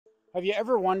Have you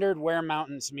ever wondered where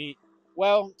mountains meet?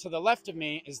 Well, to the left of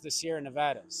me is the Sierra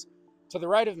Nevadas. To the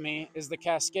right of me is the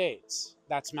Cascades.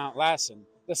 That's Mount Lassen,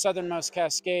 the southernmost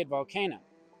Cascade volcano.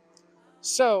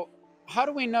 So, how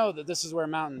do we know that this is where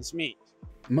mountains meet?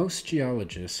 Most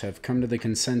geologists have come to the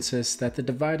consensus that the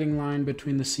dividing line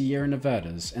between the Sierra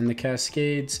Nevadas and the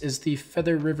Cascades is the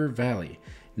Feather River Valley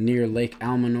near Lake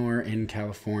Almanor in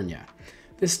California.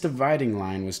 This dividing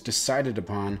line was decided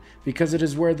upon because it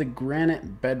is where the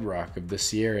granite bedrock of the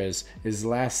Sierras is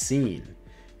last seen.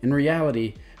 In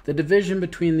reality, the division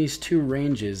between these two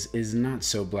ranges is not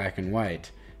so black and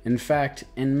white. In fact,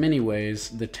 in many ways,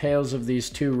 the tails of these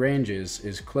two ranges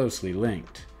is closely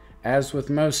linked. As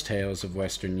with most tales of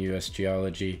Western U.S.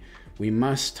 geology, we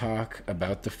must talk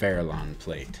about the Farallon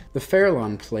Plate. The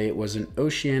Farallon Plate was an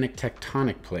oceanic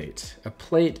tectonic plate. A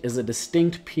plate is a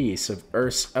distinct piece of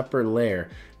Earth's upper layer,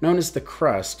 known as the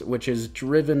crust, which is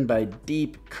driven by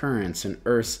deep currents in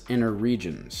Earth's inner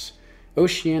regions.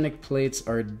 Oceanic plates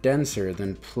are denser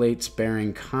than plates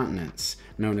bearing continents,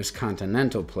 known as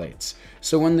continental plates.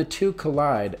 So when the two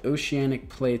collide, oceanic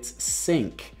plates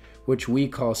sink, which we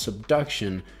call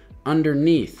subduction,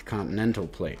 underneath continental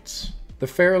plates. The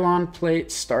Farallon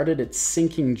Plate started its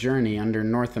sinking journey under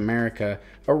North America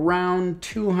around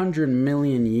 200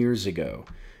 million years ago.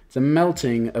 The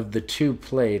melting of the two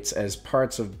plates as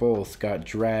parts of both got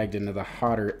dragged into the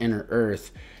hotter inner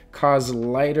Earth caused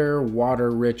lighter,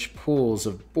 water-rich pools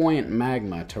of buoyant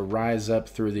magma to rise up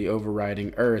through the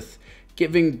overriding Earth,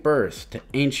 giving birth to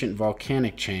ancient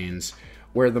volcanic chains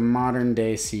where the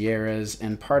modern-day Sierras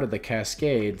and part of the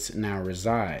Cascades now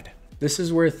reside. This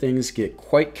is where things get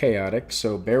quite chaotic,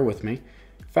 so bear with me.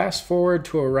 Fast forward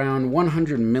to around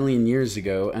 100 million years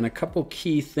ago, and a couple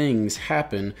key things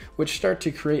happen which start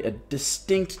to create a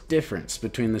distinct difference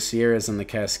between the Sierras and the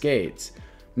Cascades.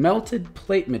 Melted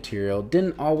plate material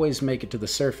didn't always make it to the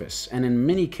surface, and in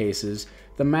many cases,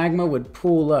 the magma would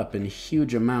pool up in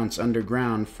huge amounts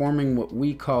underground, forming what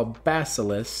we call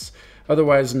basilisks,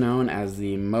 otherwise known as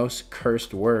the most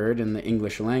cursed word in the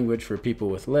English language for people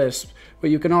with lisp, but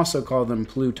you can also call them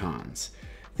plutons.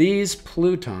 These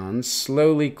plutons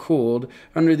slowly cooled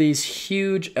under these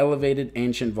huge elevated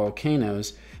ancient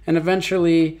volcanoes and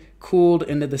eventually cooled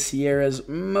into the Sierra's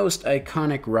most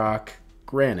iconic rock,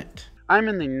 granite. I'm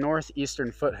in the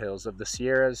northeastern foothills of the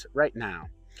Sierras right now,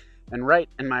 and right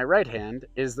in my right hand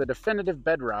is the definitive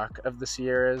bedrock of the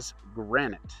Sierras,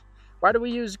 granite. Why do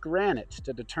we use granite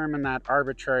to determine that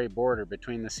arbitrary border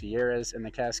between the Sierras and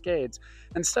the Cascades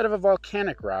instead of a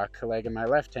volcanic rock, like in my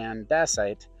left hand,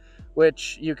 dacite,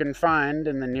 which you can find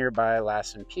in the nearby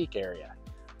Lassen Peak area?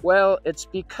 Well, it's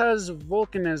because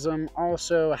volcanism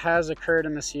also has occurred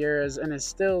in the Sierras and is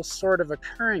still sort of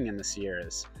occurring in the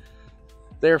Sierras.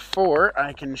 Therefore,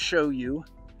 I can show you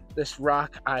this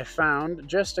rock I found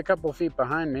just a couple feet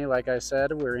behind me. Like I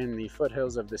said, we're in the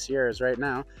foothills of the Sierras right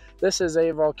now. This is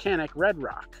a volcanic red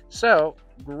rock. So,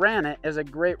 granite is a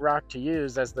great rock to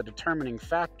use as the determining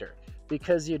factor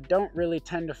because you don't really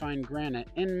tend to find granite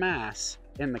in mass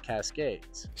in the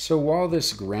Cascades. So while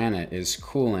this granite is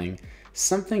cooling,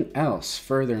 something else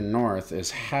further north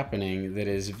is happening that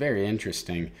is very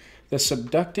interesting. The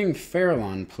subducting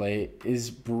Farallon Plate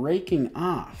is breaking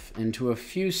off into a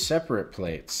few separate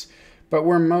plates, but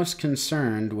we're most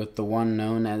concerned with the one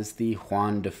known as the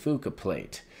Juan de Fuca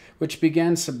Plate, which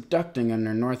began subducting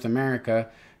under North America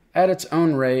at its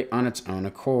own rate on its own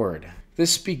accord.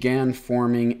 This began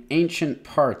forming ancient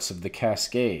parts of the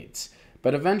Cascades,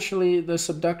 but eventually the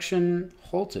subduction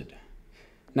halted.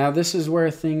 Now this is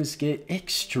where things get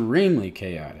extremely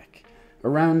chaotic.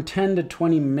 Around 10 to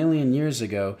 20 million years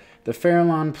ago, the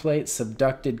Farallon Plate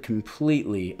subducted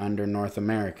completely under North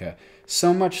America,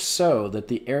 so much so that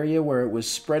the area where it was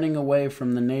spreading away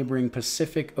from the neighboring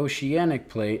Pacific Oceanic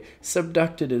Plate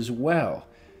subducted as well.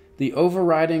 The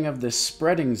overriding of this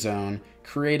spreading zone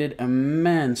created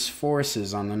immense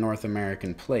forces on the North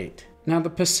American plate. Now the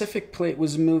Pacific Plate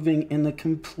was moving in the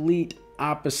complete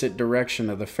opposite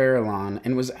direction of the Farallon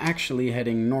and was actually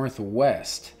heading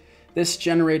northwest. This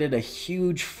generated a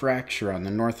huge fracture on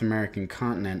the North American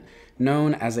continent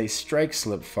known as a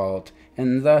strike-slip fault,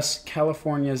 and thus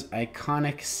California's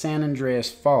iconic San Andreas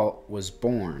Fault was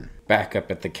born. Back up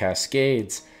at the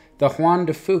Cascades, the Juan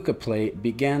de Fuca Plate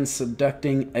began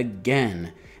subducting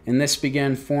again, and this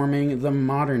began forming the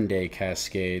modern-day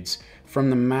Cascades from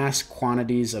the mass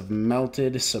quantities of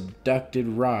melted,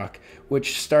 subducted rock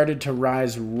which started to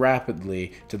rise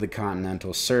rapidly to the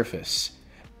continental surface.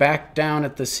 Back down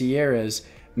at the Sierras,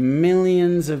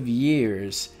 millions of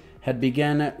years had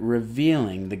begun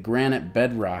revealing the granite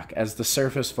bedrock as the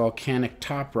surface volcanic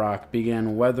top rock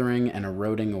began weathering and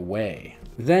eroding away.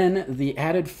 Then, the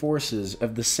added forces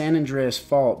of the San Andreas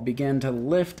Fault began to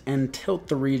lift and tilt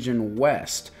the region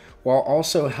west, while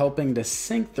also helping to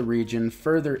sink the region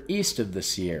further east of the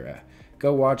Sierra.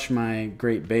 Go watch my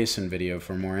Great Basin video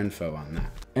for more info on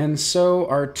that. And so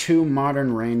our two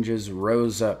modern ranges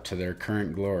rose up to their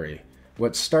current glory.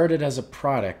 What started as a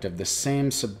product of the same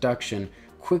subduction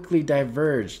quickly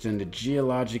diverged into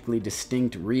geologically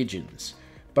distinct regions.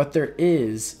 But there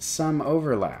is some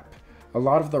overlap. A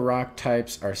lot of the rock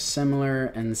types are similar,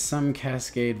 and some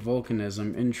Cascade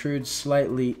volcanism intrudes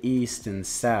slightly east and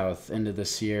south into the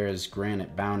Sierra's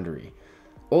granite boundary.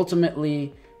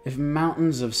 Ultimately, if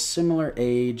mountains of similar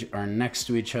age are next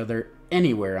to each other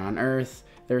anywhere on Earth,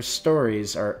 their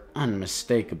stories are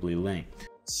unmistakably linked.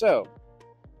 So,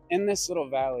 in this little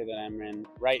valley that I'm in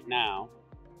right now,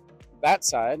 that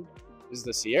side is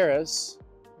the Sierras,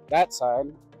 that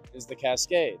side is the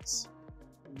Cascades.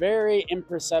 Very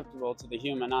imperceptible to the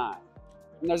human eye.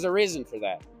 And there's a reason for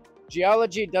that.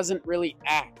 Geology doesn't really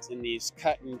act in these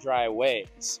cut and dry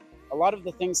ways. A lot of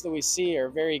the things that we see are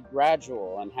very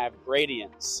gradual and have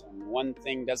gradients, and one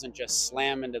thing doesn't just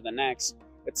slam into the next.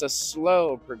 It's a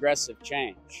slow, progressive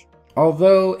change.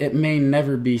 Although it may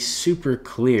never be super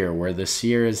clear where the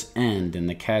Sierras end and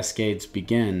the Cascades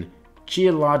begin,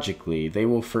 geologically they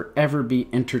will forever be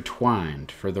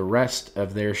intertwined for the rest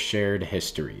of their shared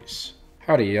histories.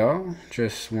 Howdy y'all,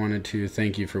 just wanted to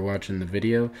thank you for watching the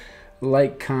video.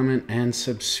 Like, comment, and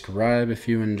subscribe if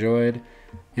you enjoyed.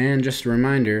 And just a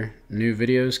reminder, new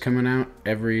videos coming out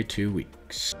every 2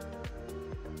 weeks.